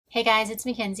Hey guys, it's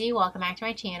Mackenzie. Welcome back to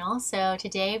my channel. So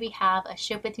today we have a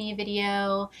ship with me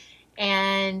video,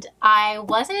 and I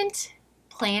wasn't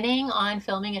planning on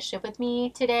filming a ship with me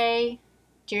today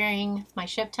during my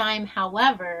ship time.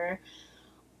 However,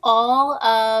 all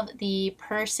of the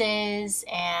purses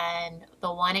and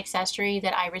the one accessory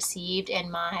that I received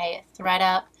in my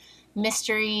Thredup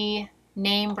mystery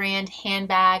name brand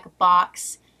handbag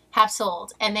box have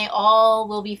sold, and they all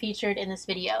will be featured in this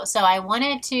video. So I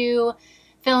wanted to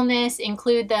film this,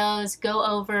 include those, go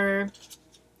over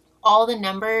all the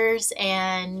numbers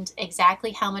and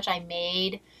exactly how much I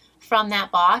made from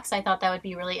that box. I thought that would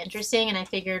be really interesting, and I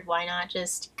figured why not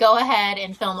just go ahead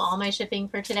and film all my shipping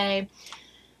for today.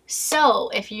 So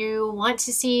if you want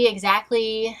to see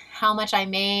exactly how much I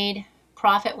made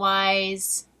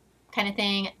profit-wise kind of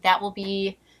thing, that will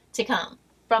be to come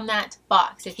from that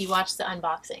box if you watch the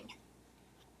unboxing.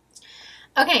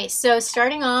 Okay, so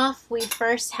starting off, we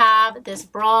first have this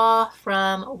bra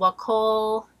from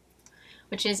Wacoal,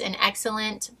 which is an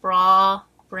excellent bra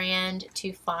brand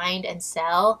to find and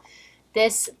sell.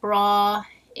 This bra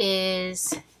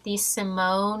is the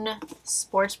Simone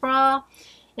sports bra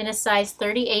in a size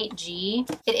 38G.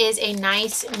 It is a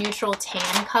nice neutral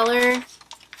tan color.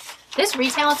 This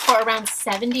retails for around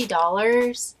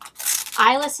 $70.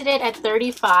 I listed it at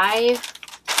 $35.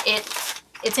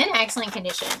 It's in excellent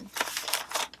condition.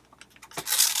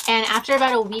 And after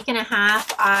about a week and a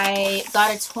half, I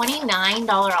got a $29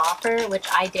 offer, which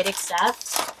I did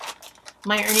accept.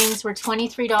 My earnings were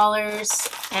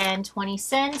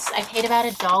 $23.20. I paid about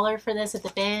 $1 for this at the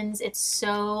bins. It's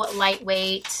so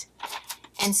lightweight.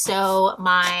 And so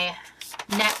my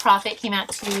net profit came out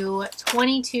to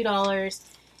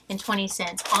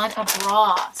 $22.20 on a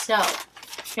bra. So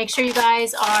make sure you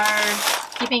guys are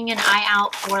keeping an eye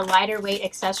out for lighter weight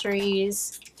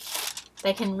accessories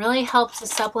that can really help to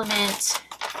supplement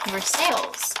your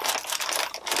sales.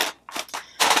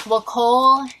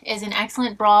 Wacoal is an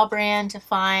excellent bra brand to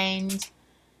find.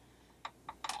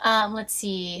 Let's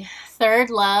see,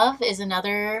 Thredup is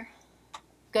another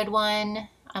good one.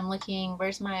 I'm looking,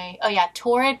 where's my, oh yeah,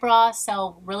 Torrid bras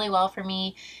sell really well for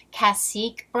me.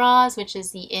 Cacique bras, which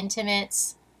is the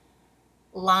intimates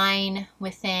line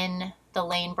within the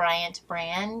Lane Bryant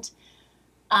brand.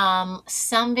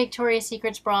 Some Victoria's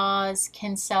Secrets bras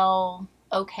can sell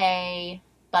okay,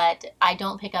 but I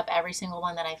don't pick up every single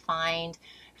one that I find.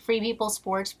 Free People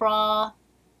sports bras,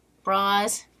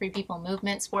 Free People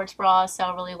movement sports bras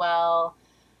sell really well.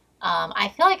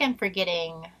 I feel like I'm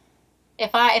forgetting.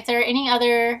 If there are any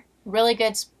other really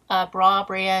good bra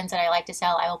brands that I like to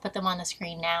sell, I will put them on the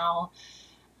screen now.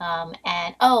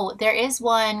 And oh, there is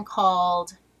one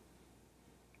called,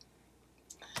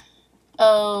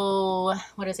 oh,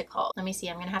 what is it called? Let me see.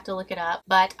 I'm going to have to look it up.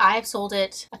 But I've sold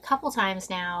it a couple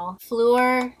times now.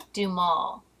 Fleur du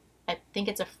Mal. I think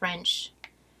it's a French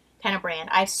kind of brand.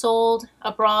 I've sold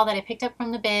a bra that I picked up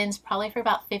from the bins probably for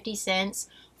about 50 cents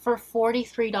for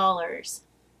 $43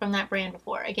 from that brand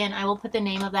before. Again, I will put the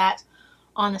name of that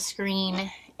on the screen.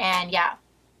 And yeah,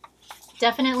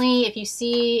 definitely if you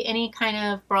see any kind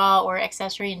of bra or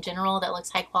accessory in general that looks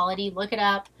high quality, look it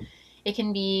up. It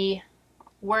can be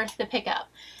worth the pickup.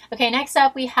 Okay, next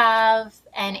up we have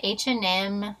an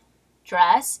H&M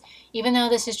dress. Even though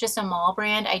this is just a mall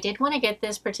brand, I did want to get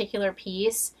this particular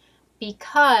piece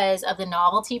because of the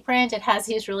novelty print. It has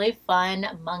these really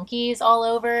fun monkeys all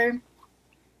over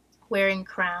wearing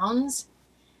crowns,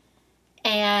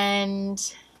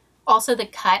 and also the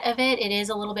cut of it, it is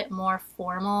a little bit more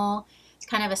formal. It's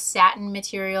kind of a satin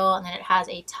material, and then it has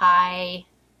a tie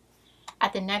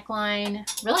at the neckline.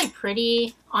 Really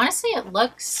pretty. Honestly, it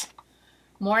looks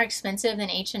more expensive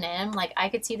than H&M. Like, I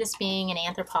could see this being an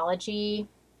Anthropologie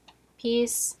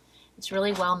piece. It's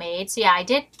really well made. So yeah, I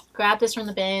did grab this from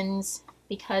the bins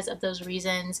because of those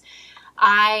reasons.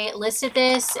 I listed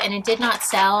this and it did not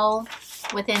sell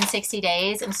within 60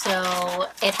 days, and so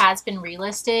it has been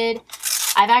relisted.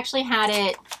 I've actually had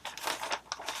it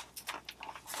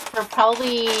for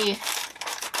probably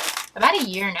about a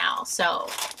year now, so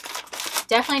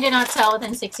definitely did not sell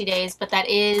within 60 days, but that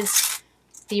is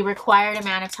the required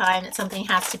amount of time that something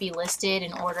has to be listed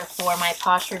in order for my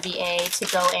PosherVA to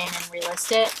go in and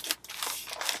relist it.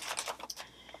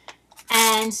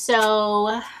 And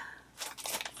so,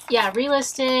 yeah,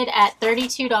 relisted at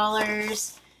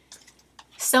 $32.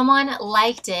 Someone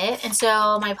liked it, and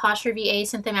so my PosherVA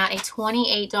sent them out a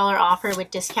 $28 offer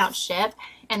with discount ship,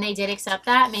 and they did accept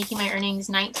that, making my earnings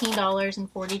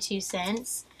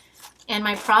 $19.42. And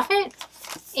my profit,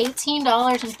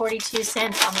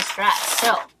 $18.42 on this dress.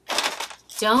 So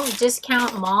don't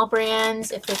discount mall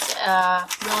brands if it's a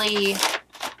really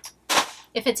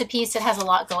if it's a piece that has a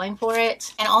lot going for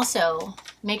it. And also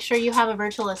make sure you have a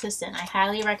virtual assistant. I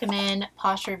highly recommend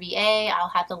PosherVA. I'll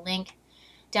have the link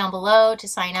down below to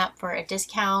sign up for a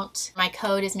discount. My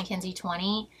code is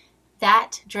Mcthriftzie20.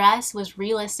 That dress was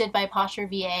relisted by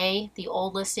PosherVA. The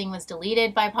old listing was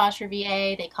deleted by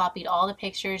PosherVA. They copied all the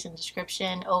pictures and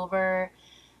description over,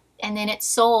 and then it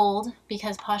sold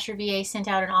because PosherVA sent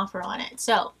out an offer on it.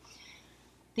 So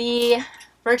the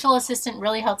virtual assistant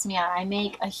really helps me out. I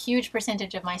make a huge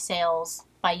percentage of my sales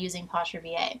by using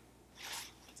PosherVA.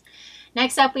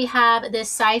 Next up, we have this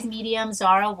size medium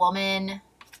Zara woman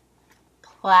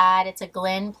plaid. It's a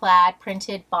Glen plaid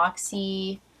printed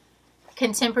boxy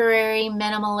contemporary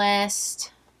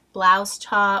minimalist blouse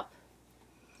top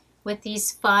with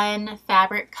these fun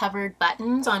fabric covered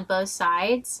buttons on both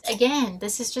sides. Again,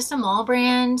 this is just a mall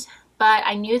brand, but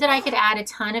I knew that I could add a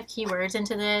ton of keywords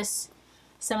into this,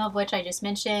 some of which I just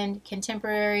mentioned: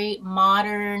 contemporary,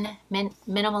 modern,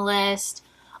 minimalist,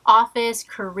 office,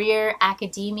 career,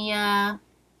 academia,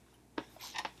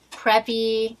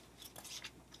 preppy,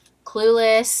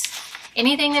 clueless.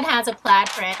 Anything that has a plaid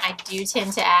print, I do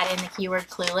tend to add in the keyword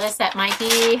clueless. That might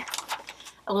be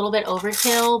a little bit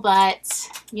overkill, but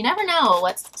you never know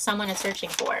what someone is searching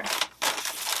for.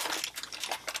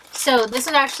 So this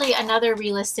is actually another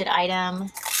relisted item.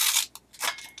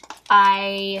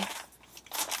 I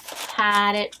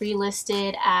had it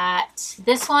relisted at,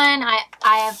 this one I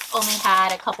have only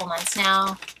had a couple months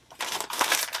now,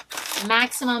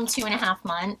 maximum 2.5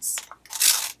 months.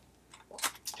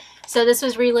 So this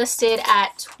was relisted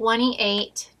at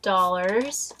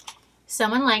 $28.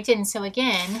 Someone liked it, and so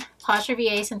again,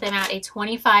 PosherVA sent them out a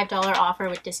 $25 offer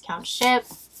with discount ship,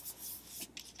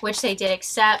 which they did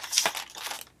accept.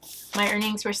 My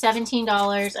earnings were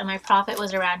 $17 and my profit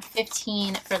was around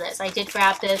 $15 for this. I did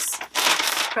grab this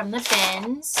from the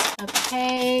bins.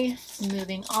 Okay,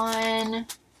 moving on.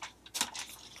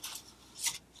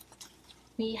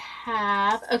 We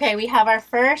have our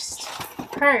first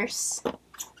purse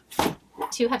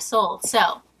to have sold.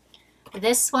 So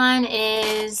this one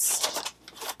is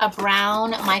a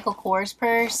brown Michael Kors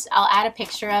purse. I'll add a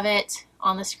picture of it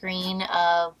on the screen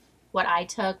of what I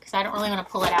took because I don't really want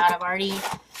to pull it out. I've already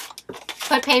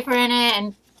put paper in it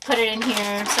and put it in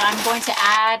here. So I'm going to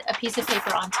add a piece of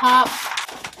paper on top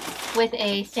with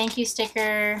a thank you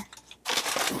sticker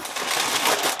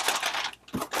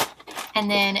and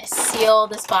then seal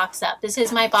this box up. This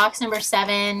is my box number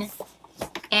 7,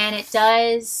 and it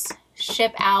does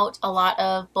ship out a lot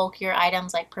of bulkier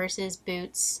items like purses,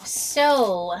 boots.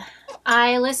 So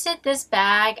I listed this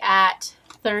bag at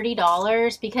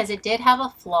 $30 because it did have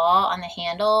a flaw on the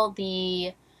handle.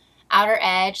 The outer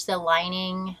edge, the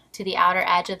lining to the outer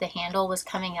edge of the handle was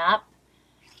coming up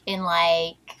in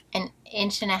like an 1.5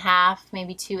 inches,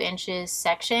 maybe 2 inches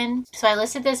section. So I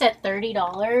listed this at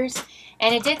 $30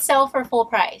 and it did sell for full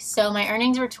price. So my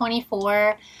earnings were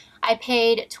 $24. I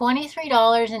paid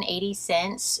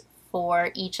 $23.80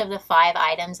 for each of the 5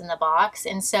 items in the box.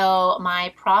 And so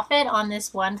my profit on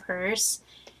this one purse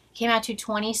came out to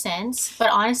 20 cents. But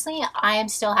honestly, I am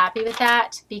still happy with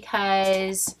that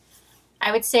because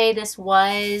I would say this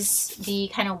was the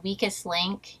kind of weakest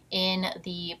link in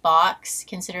the box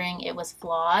considering it was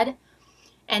flawed.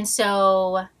 And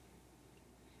so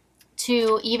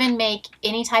to even make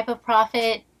any type of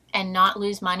profit and not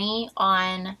lose money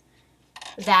on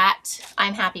that,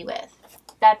 I'm happy with.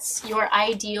 That's your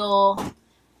ideal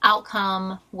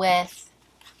outcome with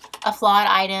a flawed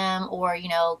item, or, you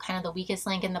know, kind of the weakest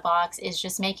link in the box is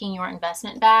just making your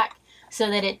investment back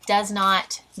so that it does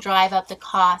not drive up the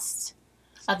costs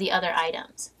of the other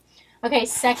items. Okay,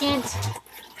 second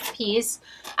piece.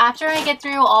 After I get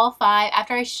through all 5,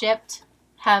 after I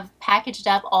have packaged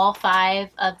up all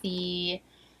 5 of the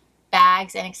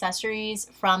bags and accessories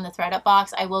from the Thredup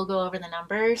box, I will go over the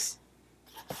numbers.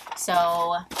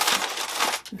 So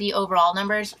the overall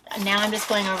numbers. Now I'm just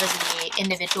going over the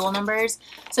individual numbers.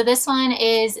 So this one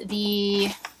is the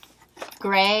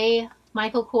gray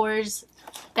Michael Kors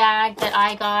bag that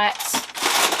I got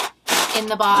in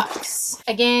the box.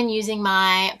 Again, using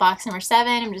my box number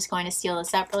 7, I'm just going to seal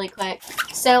this up really quick.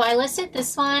 So I listed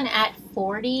this one at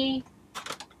 $40.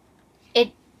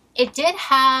 It did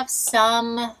have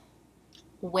some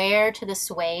wear to the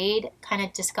suede, kind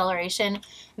of discoloration.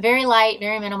 Very light,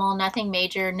 very minimal, nothing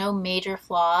major, no major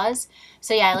flaws.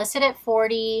 So yeah, I listed at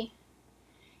 $40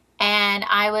 and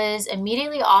I was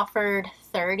immediately offered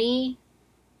 $30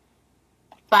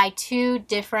 by 2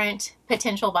 different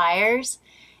potential buyers.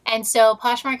 And so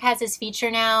Poshmark has this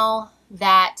feature now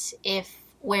that if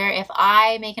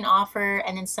I make an offer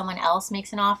and then someone else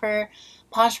makes an offer,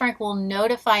 Poshmark will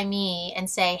notify me and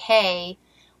say, hey,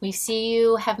 We see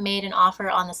you have made an offer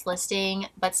on this listing,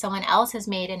 but someone else has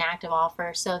made an active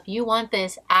offer. So if you want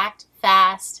this, act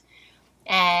fast.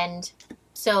 And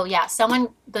so yeah,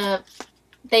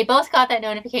 they both got that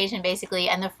notification basically,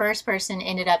 and the first person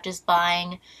ended up just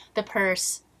buying the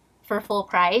purse for full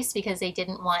price because they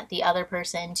didn't want the other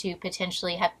person to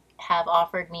potentially have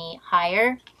offered me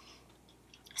higher.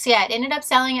 So yeah, it ended up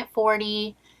selling at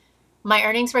 40. My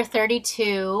earnings were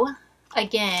 32.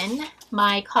 Again,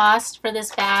 my cost for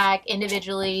this bag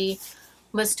individually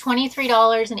was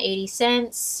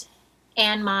 $23.80,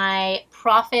 and my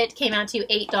profit came out to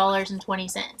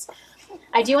 $8.20.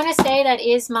 I do want to say that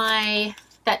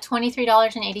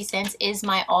 $23.80 is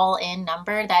my all-in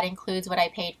number. That includes what I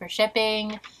paid for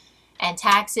shipping and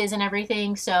taxes and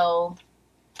everything. So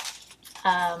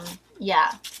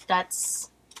yeah, that's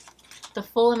the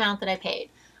full amount that I paid.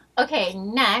 Okay,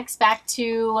 next, back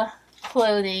to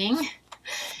clothing.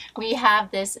 We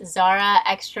have this Zara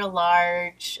extra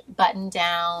large button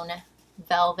down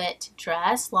velvet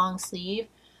dress, long sleeve.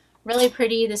 Really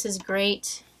pretty. This is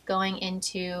great going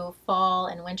into fall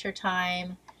and winter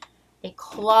time. A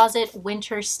closet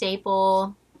winter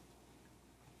staple.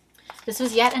 This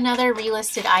was yet another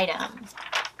relisted item.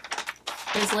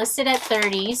 It was listed at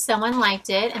 $30. Someone liked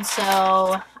it, and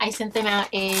so I sent them out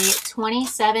a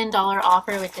 $27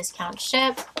 offer with discount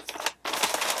ship.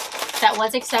 That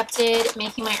was accepted,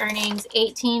 making my earnings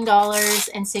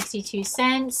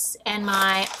 $18.62 and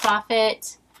my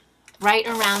profit right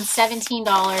around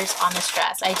 $17 on this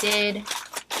dress. I did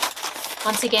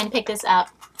once again pick this up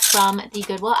from the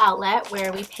Goodwill outlet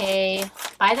where we pay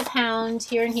by the pound.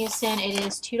 Here in Houston, it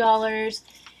is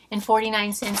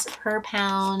 $2.49 per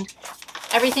pound.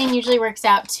 Everything usually works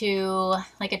out to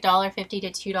like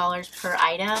 $1.50 to $2 per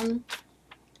item,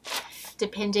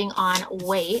 depending on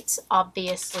weight,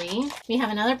 obviously. We have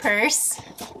another purse.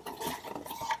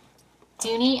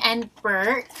 Dooney and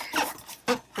Burke.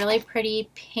 Really pretty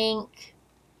pink.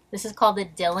 This is called the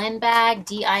Dillen bag,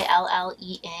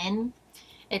 D-I-L-L-E-N.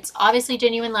 It's obviously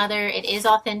genuine leather. It is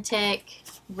authentic,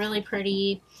 really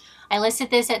pretty. I listed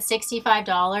this at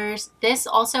 $65. This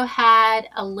also had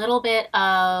a little bit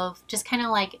of just kind of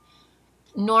like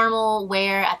normal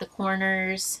wear at the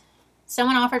corners.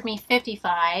 Someone offered me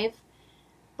 $55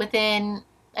 within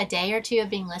a day or two of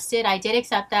being listed. I did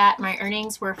accept that. My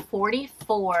earnings were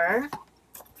 $44.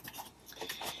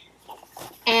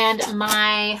 And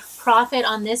my profit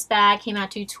on this bag came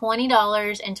out to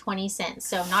 $20.20.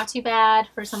 So not too bad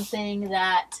for something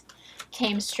that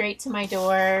came straight to my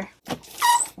door.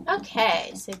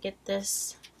 Okay, so get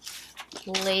this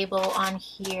label on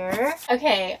here.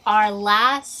 Okay, our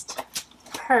last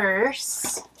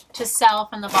purse to sell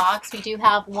from the box. We do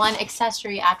have one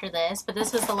accessory after this, but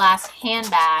this was the last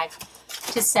handbag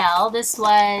to sell. This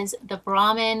was the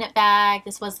Brahmin bag.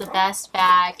 This was the best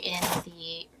bag in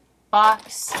the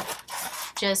box,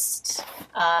 just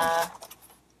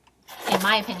in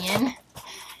my opinion,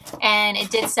 and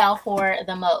it did sell for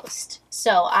the most.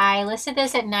 So I listed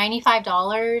this at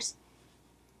 $95.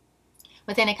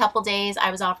 Within a couple days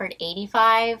I was offered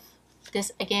 $85.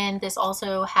 This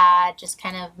also had just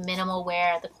kind of minimal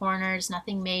wear at the corners,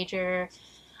 nothing major.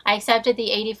 I accepted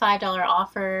the $85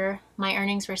 offer. My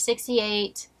earnings were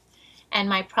 $68, and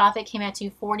my profit came out to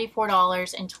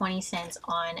 $44.20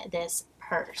 on this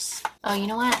purse. Oh, you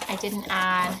know what? I didn't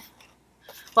add.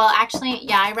 Well, actually,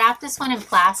 yeah, I wrapped this one in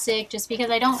plastic just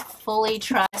because I don't fully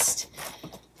trust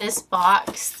this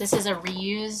box. This is a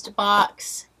reused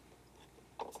box.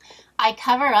 I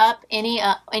cover up any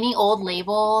old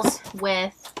labels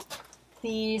with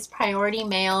these priority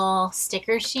mail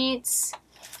sticker sheets,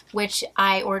 which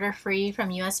I order free from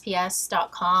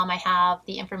USPS.com. I have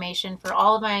the information for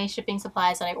all of my shipping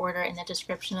supplies that I order in the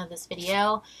description of this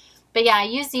video. But yeah, I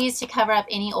use these to cover up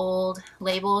any old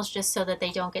labels just so that they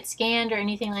don't get scanned or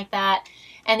anything like that.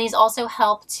 And these also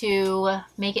help to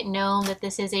make it known that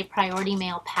this is a priority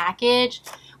mail package,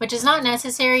 which is not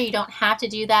necessary. You don't have to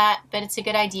do that, but it's a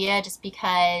good idea just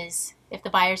because if the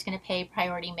buyer's going to pay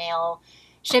priority mail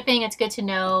shipping, it's good to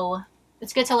know.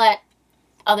 It's good to let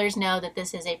others know that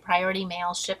this is a priority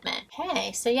mail shipment.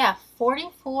 Okay, so yeah,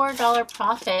 $44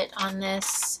 profit on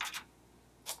this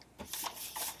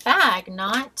bag.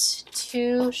 Not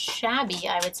too shabby,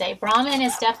 I would say. Brahmin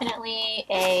is definitely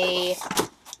a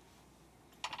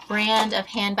brand of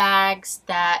handbags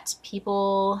that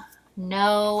people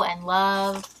know and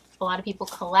love. A lot of people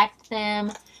collect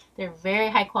them. They're very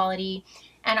high quality.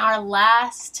 And our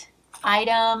last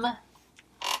item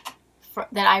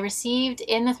that I received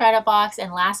in the Thredup box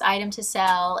and last item to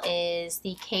sell is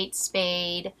the Kate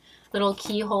Spade little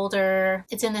key holder.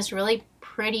 It's in this really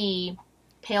pretty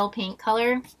pale pink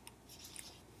color.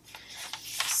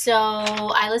 So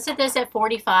I listed this at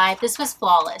 $45. This was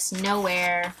flawless,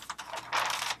 nowhere.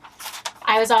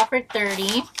 I was offered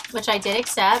 $30, which I did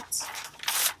accept.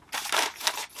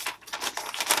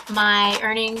 My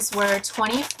earnings were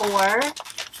 $24.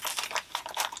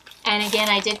 And again,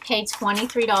 I did pay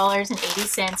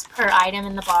 $23.80 per item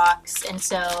in the box. And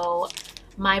so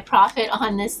my profit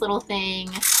on this little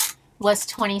thing was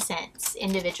 20 cents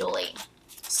individually.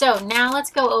 So now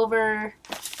let's go over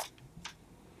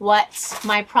what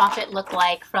my profit looked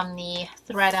like from the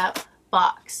Thredup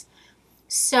box.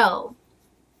 So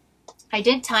I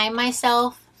did time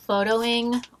myself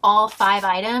photoing all 5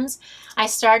 items. I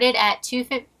started at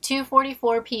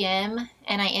 2:44 p.m.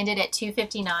 and I ended at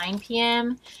 2:59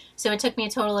 p.m. So it took me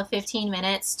a total of 15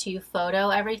 minutes to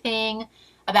photo everything,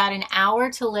 about an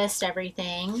hour to list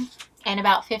everything, and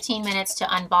about 15 minutes to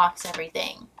unbox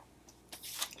everything.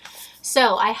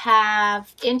 So I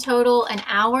have in total an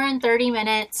hour and 30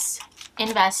 minutes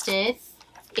invested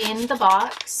in the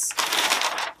box.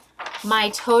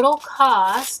 My total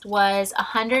cost was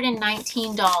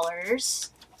 $119.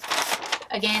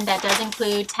 Again, that does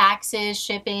include taxes,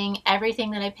 shipping,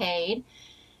 everything that I paid.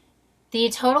 The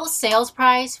total sales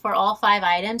price for all 5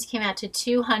 items came out to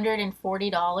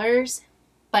 $240,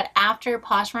 but after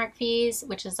Poshmark fees,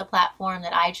 which is the platform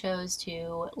that I chose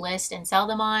to list and sell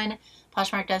them on,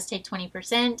 Poshmark does take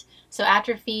 20%. So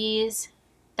after fees,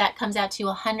 that comes out to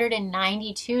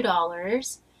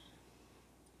 $192.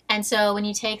 And so when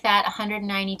you take that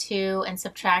 $192 and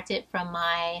subtract it from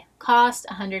my cost,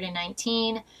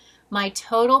 $119, my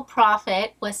total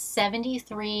profit was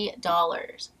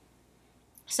 $73.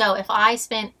 So if I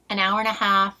spent an hour and a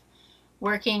half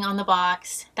working on the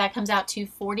box, that comes out to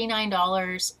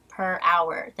 $49 per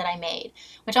hour that I made,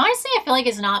 which honestly I feel like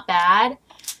is not bad.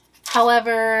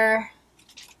 However,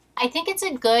 I think it's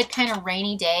a good kind of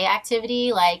rainy day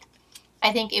activity. Like,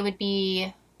 I think it would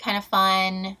be kind of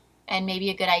fun and maybe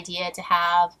a good idea to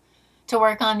have to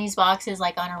work on these boxes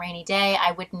like on a rainy day.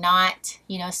 I would not,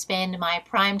 you know, spend my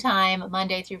prime time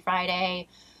Monday through Friday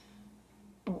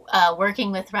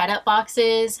working with Thredup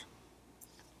boxes.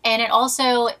 And it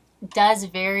also does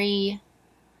vary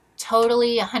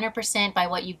totally 100% by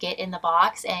what you get in the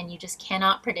box, and you just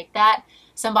cannot predict that.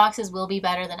 Some boxes will be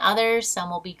better than others, some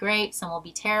will be great, some will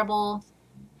be terrible.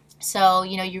 So,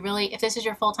 you know, you really, if this is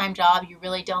your full-time job, you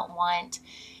really don't want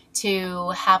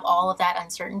to have all of that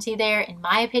uncertainty there, in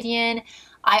my opinion.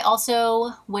 I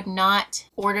also would not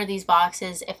order these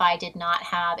boxes if I did not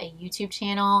have a YouTube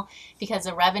channel, because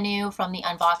the revenue from the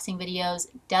unboxing videos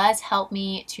does help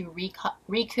me to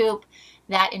recoup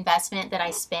that investment that I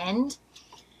spend.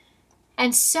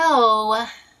 And so,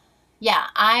 yeah,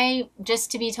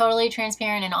 just to be totally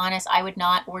transparent and honest, I would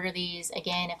not order these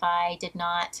again if I did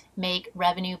not make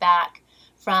revenue back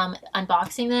from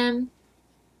unboxing them.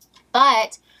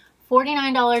 But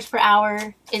 $49 per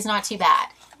hour is not too bad.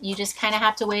 You just kind of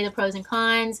have to weigh the pros and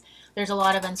cons. There's a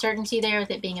lot of uncertainty there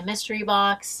with it being a mystery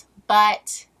box,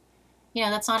 but you know,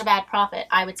 that's not a bad profit,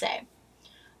 I would say.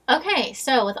 Okay,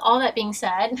 so with all that being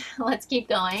said, let's keep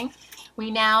going. We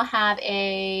now have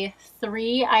a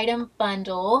 3-item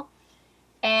bundle,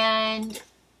 and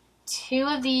 2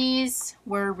 of these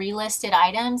were relisted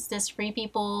items. This Free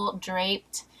People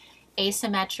draped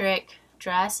asymmetric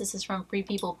dress, this is from Free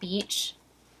People Beach,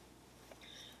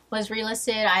 was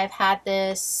relisted. I've had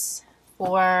this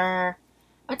for,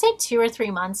 I would say 2 or 3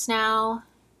 months now,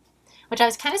 which I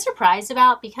was kind of surprised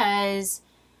about because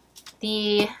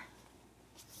the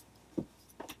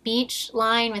beach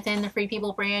line within the Free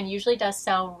People brand usually does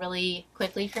sell really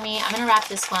quickly for me. I'm going to wrap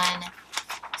this one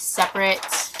separate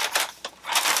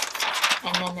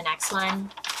and then the next one.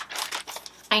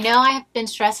 I know I have been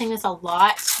stressing this a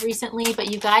lot recently,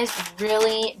 but you guys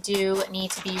really do need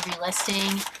to be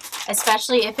relisting,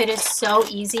 especially if it is so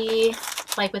easy.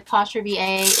 Like with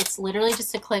PosherVA, it's literally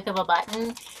just a click of a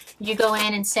button. You go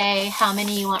in and say how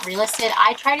many you want relisted.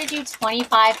 I try to do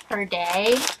 25 per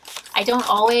day. I don't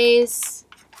always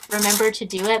remember to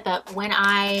do it, but when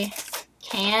I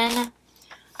can,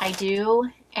 I do.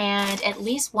 And at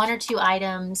least 1 or 2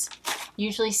 items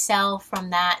usually sell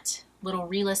from that little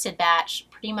relisted batch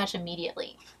pretty much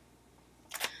immediately.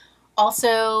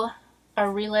 Also, a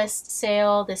relist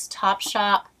sale, this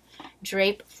Topshop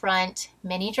drape front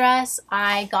mini dress.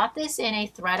 I got this in a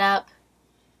Thredup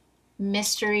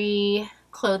mystery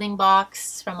clothing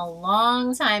box from a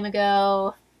long time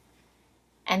ago.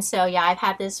 And so, yeah, I've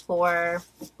had this for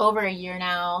over a year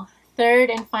now.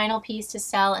 3rd and final piece to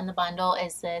sell in the bundle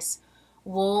is this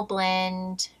wool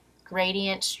blend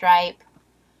gradient stripe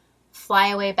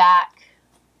flyaway back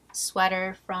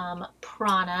sweater from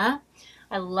Prana.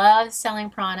 I love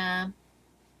selling Prana.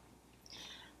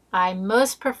 I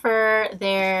most prefer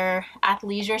their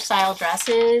athleisure style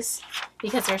dresses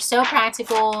because they're so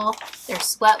practical, they're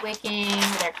sweat wicking,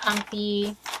 they're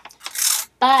comfy,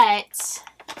 but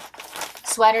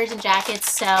sweaters and jackets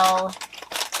sell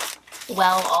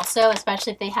well also,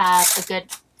 especially if they have a good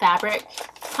fabric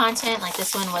content. Like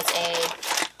this one was a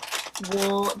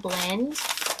wool blend.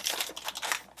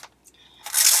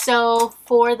 So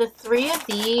for the 3 of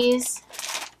these,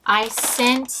 I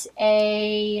sent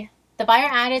the buyer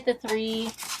added the 3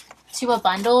 to a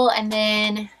bundle and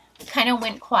then kind of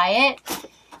went quiet.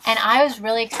 And I was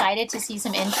really excited to see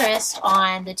some interest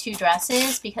on the 2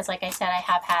 dresses because, like I said, I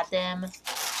have had them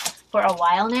for a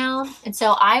while now. And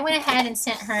so I went ahead and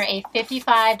sent her a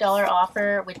 $55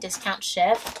 offer with discount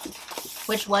ship,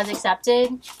 which was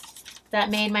accepted.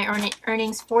 That made my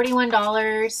earnings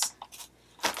 $41.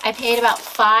 I paid about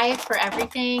 $5 for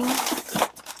everything.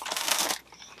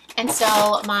 And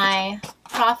so my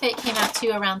profit came out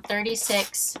to around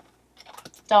 $36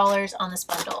 on this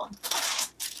bundle,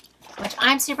 which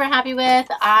I'm super happy with.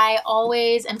 I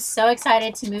always am so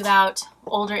excited to move out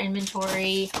older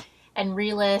inventory and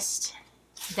relist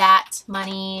that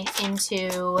money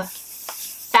into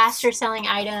faster selling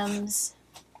items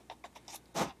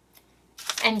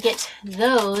and get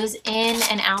those in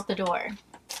and out the door.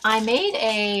 I made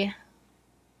a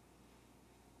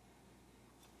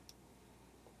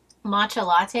matcha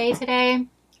latte today.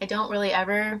 I don't really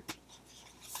ever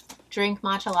drink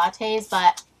matcha lattes,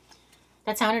 but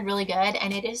that sounded really good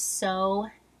and it is so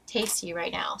tasty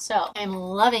right now. So I'm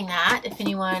loving that, if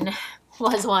anyone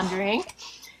was wondering.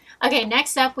 Okay,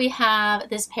 next up we have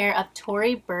this pair of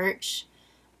Tory Burch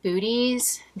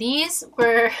booties. These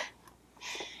were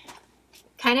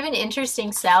kind of an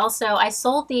interesting sell. So I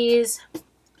sold these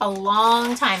a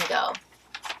long time ago,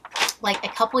 like a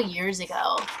couple years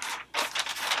ago.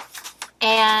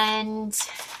 And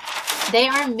they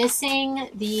are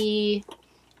missing they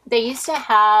used to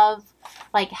have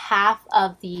like half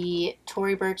of the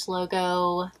Tory Burch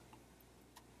logo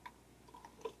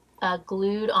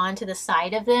glued onto the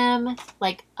side of them,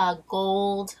 like a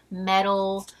gold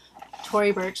metal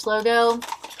Tory Burch logo.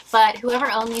 But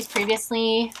whoever owned these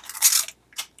previously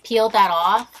peeled that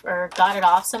off or got it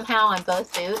off somehow on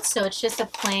both boots. So it's just a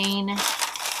plain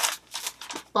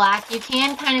black. You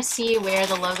can kind of see where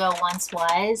the logo once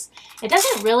was. It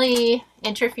doesn't really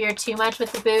interfere too much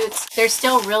with the boots. They're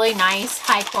still really nice,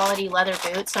 high quality leather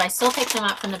boots. So I still pick them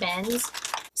up from the bins.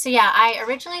 So yeah, I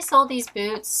originally sold these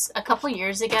boots a couple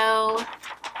years ago.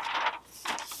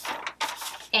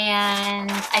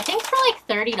 And I think for like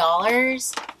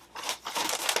 $30.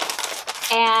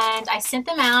 And I sent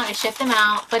them out, I shipped them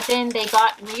out, but then they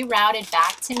got rerouted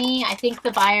back to me. I think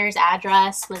the buyer's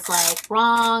address was like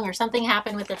wrong or something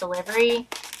happened with the delivery.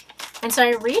 And so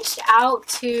I reached out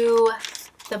to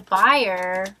the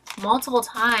buyer multiple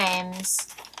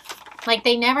times. Like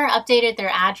they never updated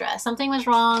their address. Something was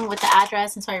wrong with the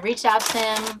address. And so I reached out to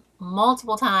them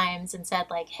multiple times and said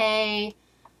like, hey,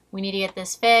 we need to get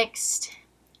this fixed.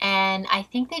 And I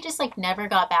think they just like never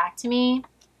got back to me.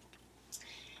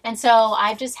 And so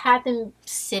I've just had them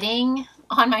sitting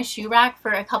on my shoe rack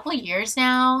for a couple of years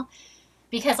now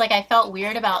because like I felt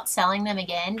weird about selling them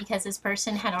again because this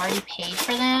person had already paid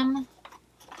for them.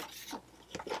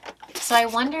 So I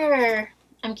wonder,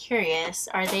 I'm curious,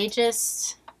 are they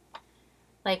just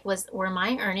like, were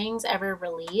my earnings ever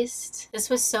released? This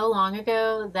was so long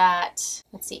ago that,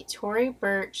 let's see, Tory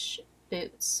Burch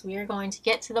boots. We are going to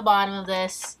get to the bottom of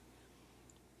this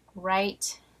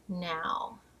right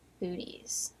now.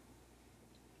 Booties.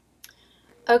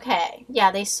 Okay,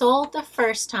 yeah, they sold the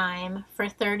first time for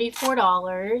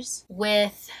 $34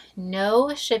 with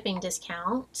no shipping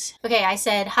discount. Okay, I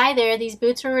said, hi there, these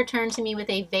boots were returned to me with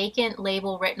a vacant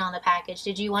label written on the package.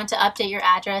 Did you want to update your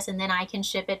address and then I can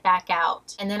ship it back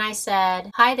out? And then I said,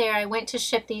 hi there, I went to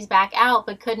ship these back out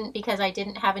but couldn't because I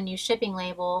didn't have a new shipping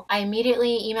label. I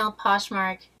immediately emailed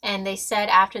Poshmark and they said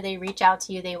after they reach out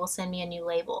to you, they will send me a new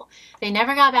label. They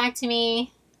never got back to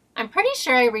me. I'm pretty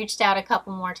sure I reached out a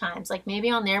couple more times, like maybe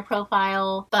on their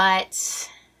profile, but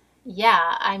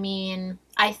yeah, I mean,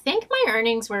 I think my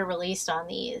earnings were released on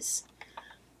these.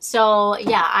 So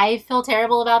yeah, I feel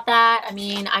terrible about that. I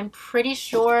mean, I'm pretty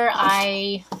sure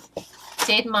I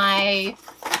did my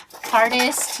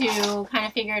hardest to kind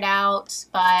of figure it out,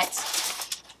 but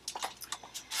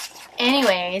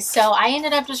anyways, so I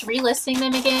ended up just relisting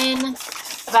them again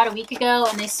about a week ago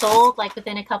and they sold like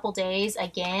within a couple days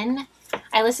again.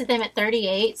 I listed them at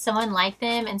 $38. Someone liked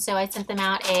them, and so I sent them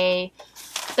out a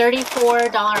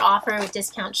 $34 offer with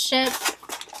discount ship.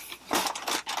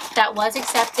 That was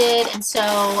accepted, and so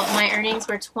my earnings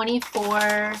were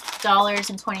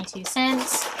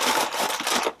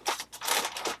 $24.22.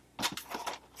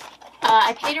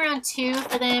 I paid around $2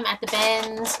 for them at the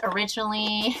bins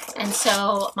originally, and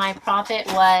so my profit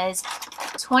was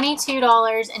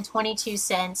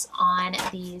 $22.22 on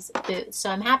these boots. So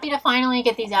I'm happy to finally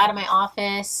get these out of my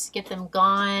office, get them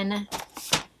gone.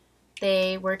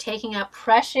 They were taking up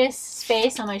precious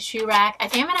space on my shoe rack. I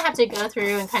think I'm gonna have to go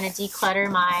through and kind of declutter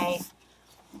my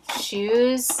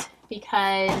shoes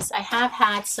because I have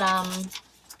had some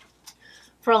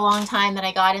for a long time that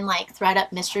I got in like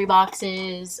Thredup mystery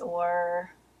boxes,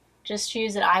 or just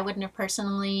shoes that I wouldn't have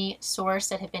personally sourced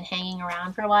that have been hanging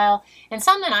around for a while, and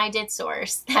some that I did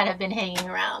source that have been hanging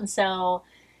around. So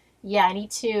yeah, I need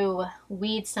to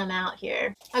weed some out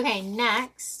here. Okay,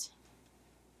 next,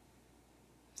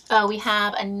 we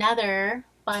have another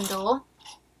bundle,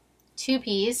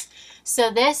 2-piece. So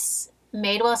this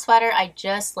Madewell sweater I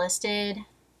just listed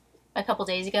a couple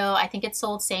days ago. I think it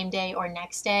sold same day or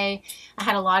next day. I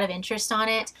had a lot of interest on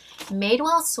it.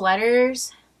 Madewell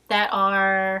sweaters that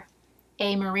are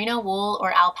a merino wool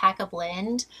or alpaca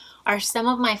blend are some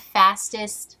of my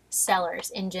fastest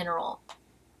sellers in general.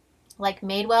 Like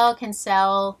Madewell can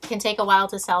take a while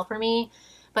to sell for me,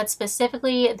 but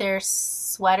specifically their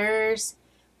sweaters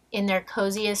in their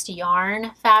coziest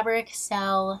yarn fabric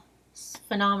sell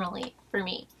phenomenally for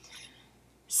me.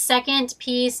 Second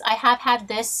piece, I have had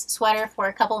this sweater for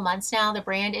a couple months now. The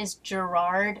brand is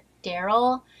Gerard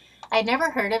Darrell. I'd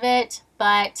never heard of it,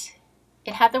 but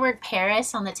it had the word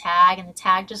Paris on the tag, and the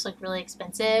tag just looked really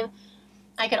expensive.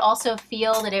 I could also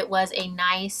feel that it was a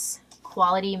nice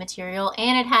quality material,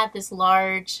 and it had this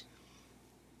large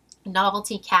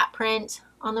novelty cat print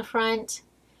on the front.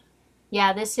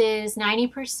 Yeah, this is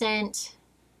 90%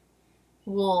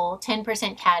 wool,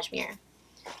 10% cashmere.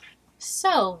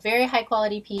 So very high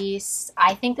quality piece.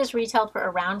 I think this retailed for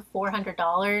around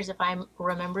 $400 if I'm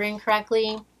remembering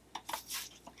correctly.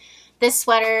 This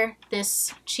sweater,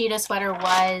 this cheetah sweater,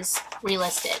 was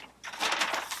relisted.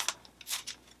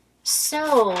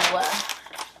 So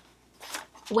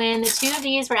when the 2 of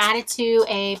these were added to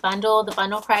a bundle, the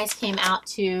bundle price came out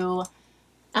to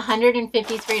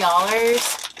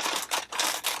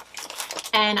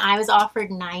 $153, and I was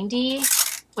offered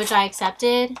 $90, which I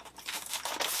accepted.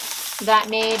 That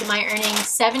made my earnings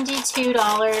 $72.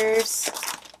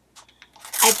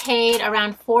 I paid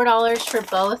around $4 for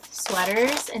both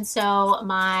sweaters, and so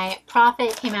my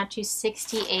profit came out to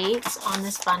 $68 on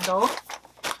this bundle.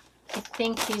 I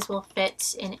think these will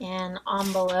fit in an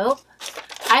envelope.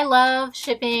 I love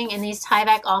shipping in these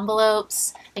Tyvek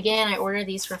envelopes. Again, I order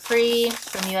these for free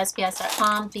from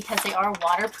USPS.com because they are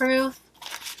waterproof.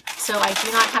 So I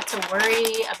do not have to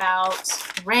worry about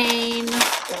rain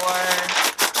or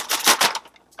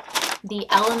the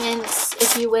elements,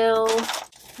 if you will.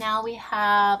 Now we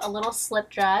have a little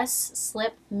slip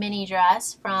mini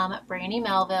dress from Brandy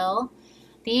Melville.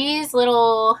 These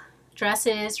little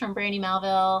dresses from Brandy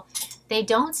Melville, they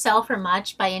don't sell for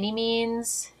much by any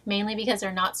means, mainly because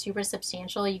they're not super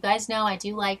substantial. You guys know I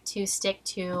do like to stick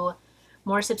to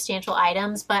more substantial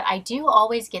items, but I do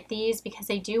always get these because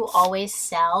they do always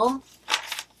sell,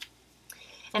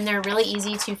 and they're really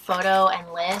easy to photo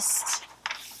and list.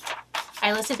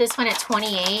 I listed this one at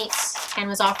 $28 and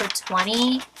was offered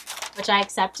 $20, which I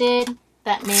accepted.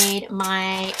 That made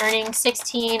my earnings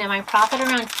 $16 and my profit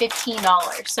around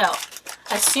 $15. So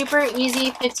a super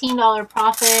easy $15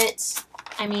 profit.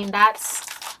 I mean, that's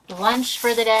lunch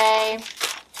for the day.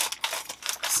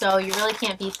 So you really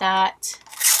can't beat that.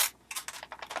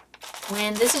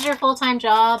 When this is your full-time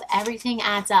job, everything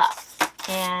adds up.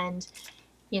 And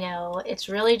you know, it's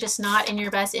really just not in your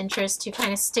best interest to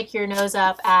kind of stick your nose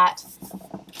up at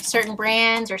certain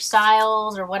brands or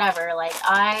styles or whatever. Like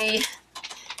I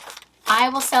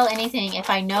will sell anything if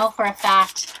I know for a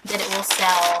fact that it will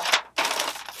sell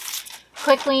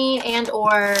quickly and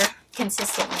or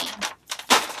consistently.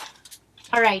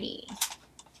 Alrighty.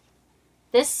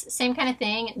 This same kind of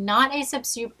thing, not a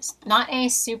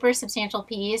super substantial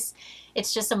piece.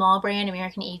 It's just a mall brand,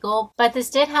 American Eagle, but this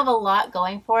did have a lot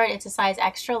going for it. It's a size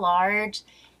extra large.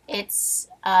 It's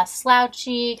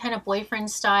slouchy, kind of boyfriend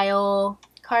style.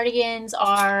 Cardigans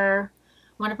are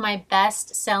one of my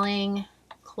best selling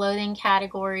clothing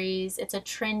categories. It's a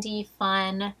trendy,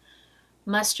 fun,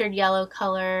 mustard yellow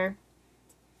color,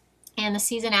 and the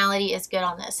seasonality is good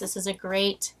on this. This is a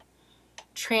great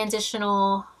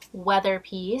transitional weather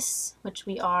piece, which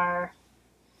we are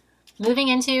moving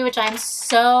into, which I'm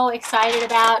so excited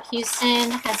about.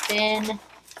 Houston has been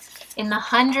in the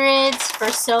hundreds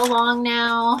for so long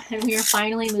now, and we are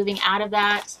finally moving out of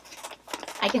that.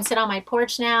 I can sit on my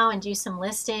porch now and do some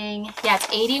listing. Yeah, it's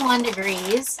 81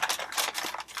 degrees.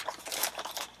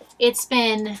 It's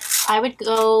been, I would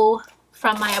go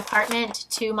from my apartment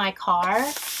to my car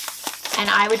and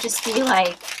I would just be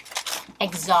like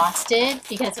exhausted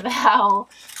because of how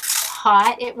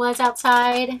hot it was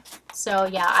outside. So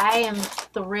yeah, I am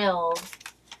thrilled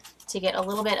to get a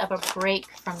little bit of a break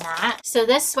from that. So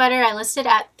this sweater I listed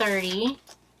at 30.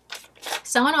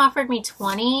 Someone offered me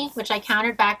 20, which I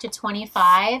countered back to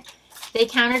 25. They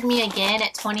countered me again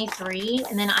at 23,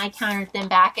 and then I countered them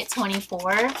back at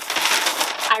 24.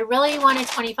 I really wanted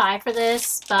 25 for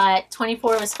this, but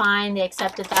 24 was fine. They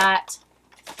accepted that.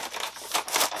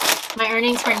 My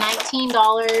earnings were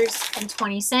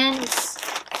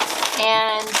 $19.20,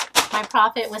 and my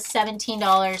profit was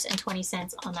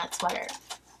 $17.20 on that sweater.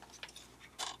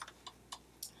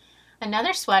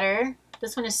 Another sweater.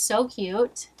 This one is so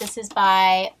cute. This is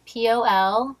by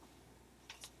POL.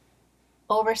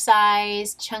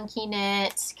 Oversized, chunky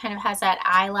knit. Kind of has that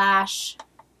eyelash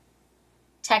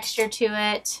texture to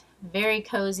it. Very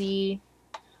cozy.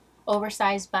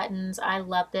 Oversized buttons. I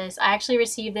love this. I actually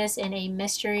received this in a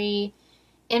mystery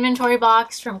inventory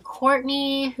box from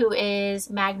Courtney, who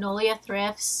is Magnolia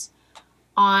Thrifts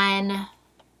on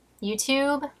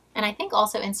YouTube, and I think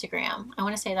also Instagram. I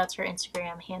want to say that's her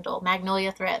Instagram handle,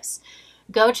 Magnolia Thrifts.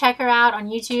 Go check her out on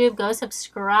YouTube. Go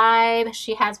subscribe.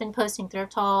 She has been posting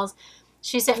thrift hauls.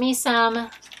 She sent me some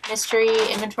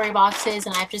mystery inventory boxes,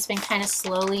 and I've just been kind of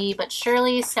slowly but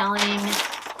surely selling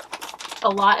a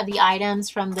lot of the items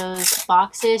from those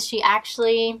boxes. She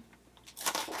actually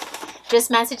just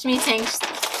messaged me saying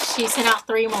she sent out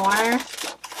 3 more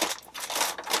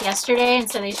yesterday, and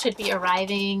so they should be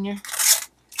arriving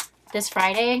this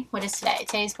Friday. What is today?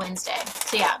 Today's Wednesday.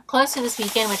 So yeah, close to this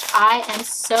weekend, which I am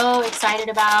so excited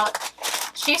about.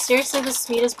 She's seriously the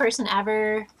sweetest person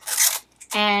ever.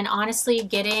 And honestly,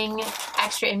 getting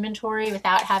extra inventory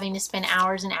without having to spend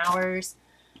hours and hours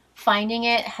finding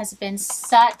it has been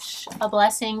such a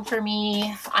blessing for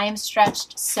me. I am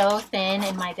stretched so thin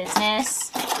in my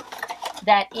business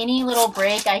that any little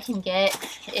break I can get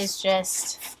is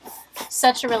just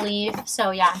such a relief.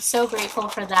 So yeah, I'm so grateful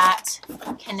for that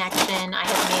connection I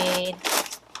have made.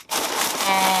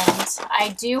 And I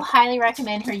do highly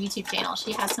recommend her YouTube channel.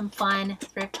 She has some fun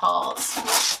thrift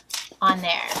hauls on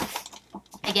there.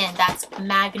 Again, that's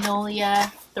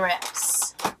Magnolia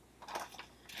Thrifts.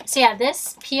 So yeah,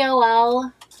 this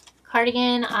POL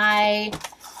cardigan I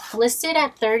listed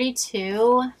at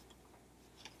 32.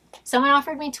 Someone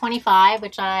offered me 25,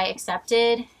 which I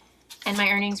accepted, and my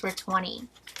earnings were 20.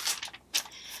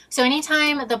 So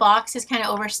anytime the box is kind of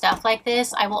overstuffed like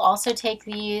this, I will also take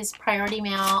these priority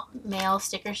mail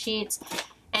sticker sheets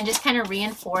and just kind of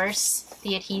reinforce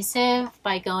the adhesive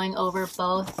by going over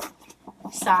both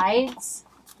sides.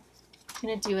 I'm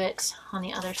going to do it on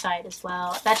the other side as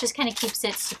well. That just kind of keeps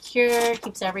it secure,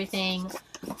 keeps everything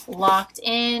locked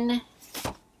in.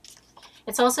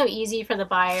 It's also easy for the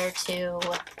buyer to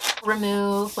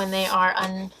remove when they are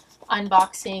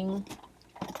unboxing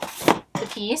the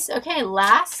piece. Okay,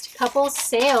 last couple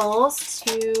sales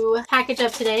to package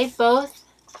up today. Both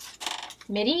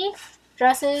midi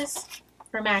dresses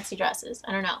or maxi dresses.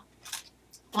 I don't know.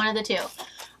 One of the two.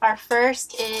 Our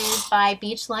first is by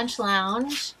Beach Lunch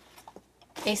Lounge.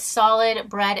 A solid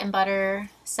bread and butter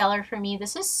seller for me.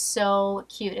 This is so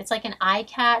cute. It's like an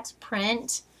iCat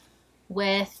print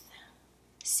with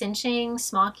cinching,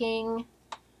 smocking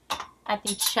at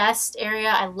the chest area.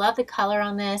 I love the color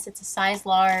on this. It's a size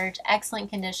large, excellent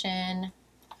condition.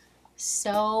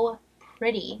 So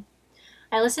pretty.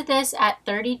 I listed this at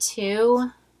 32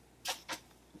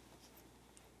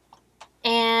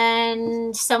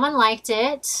 and someone liked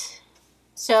it.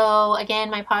 So again,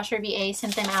 my PosherVA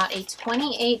sent them out a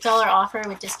 $28 offer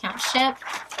with discount ship.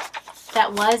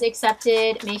 That was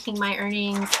accepted, making my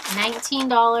earnings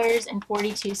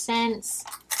 $19.42.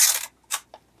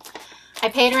 I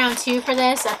paid around $2 for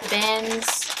this at the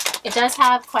bins. It does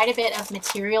have quite a bit of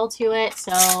material to it,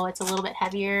 so it's a little bit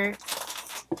heavier.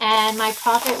 And my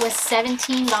profit was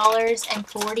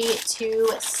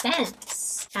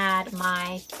 $17.42. Add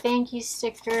my thank you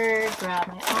sticker, grab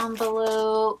my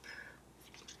envelope,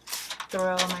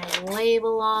 throw my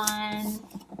label on.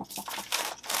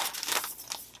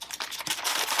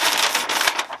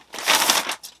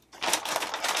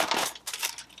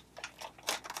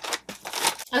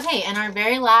 Okay, and our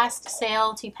very last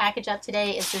sale to package up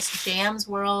today is this Jams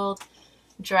World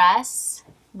dress,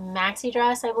 maxi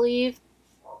dress, I believe.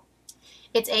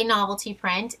 It's a novelty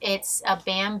print. It's a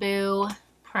bamboo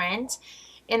print.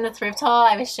 In the thrift haul,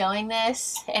 I was showing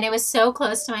this, and it was so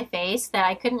close to my face that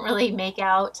I couldn't really make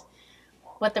out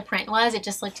what the print was. It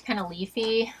just looked kind of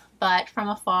leafy, but from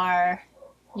afar,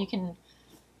 you can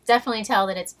definitely tell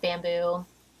that it's bamboo.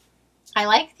 I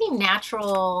like the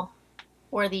natural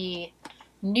or the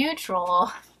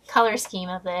neutral color scheme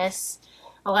of this.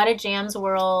 A lot of Jam's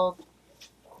World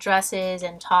dresses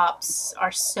and tops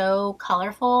are so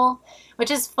colorful,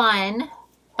 which is fun,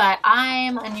 but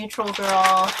I'm a neutral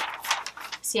girl.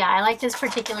 So yeah, I like this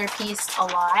particular piece a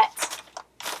lot.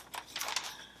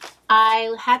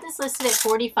 I had this listed at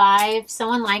 $45.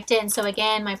 Someone liked it, and so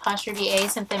again, my PosherVA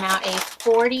sent them out a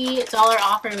 $40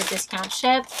 offer with discount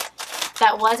ship.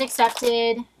 That was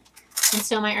accepted, and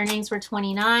so my earnings were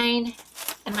 $29,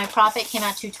 and my profit came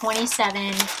out to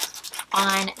 $27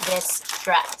 on this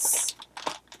dress.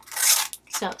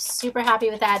 So super happy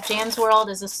with that. Jam's World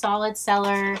is a solid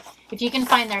seller. If you can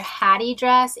find their Hattie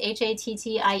dress,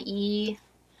 Hattie,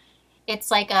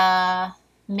 it's like a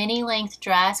mini length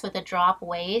dress with a drop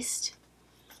waist.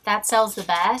 That sells the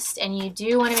best, and you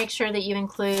do want to make sure that you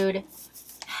include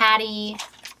Hattie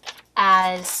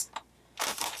as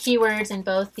keywords in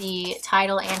both the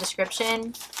title and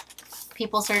description.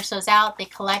 People search those out, they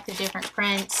collect the different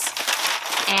prints,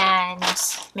 and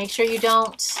make sure you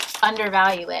don't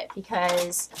undervalue it,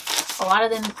 because a lot of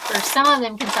them, or some of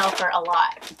them, can sell for a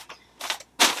lot.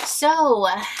 So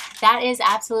that is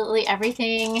absolutely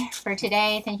everything for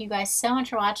today. Thank you guys so much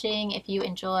for watching. If you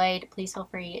enjoyed, please feel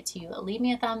free to leave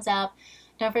me a thumbs up.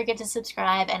 Don't forget to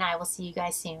subscribe, and I will see you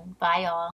guys soon. Bye, y'all.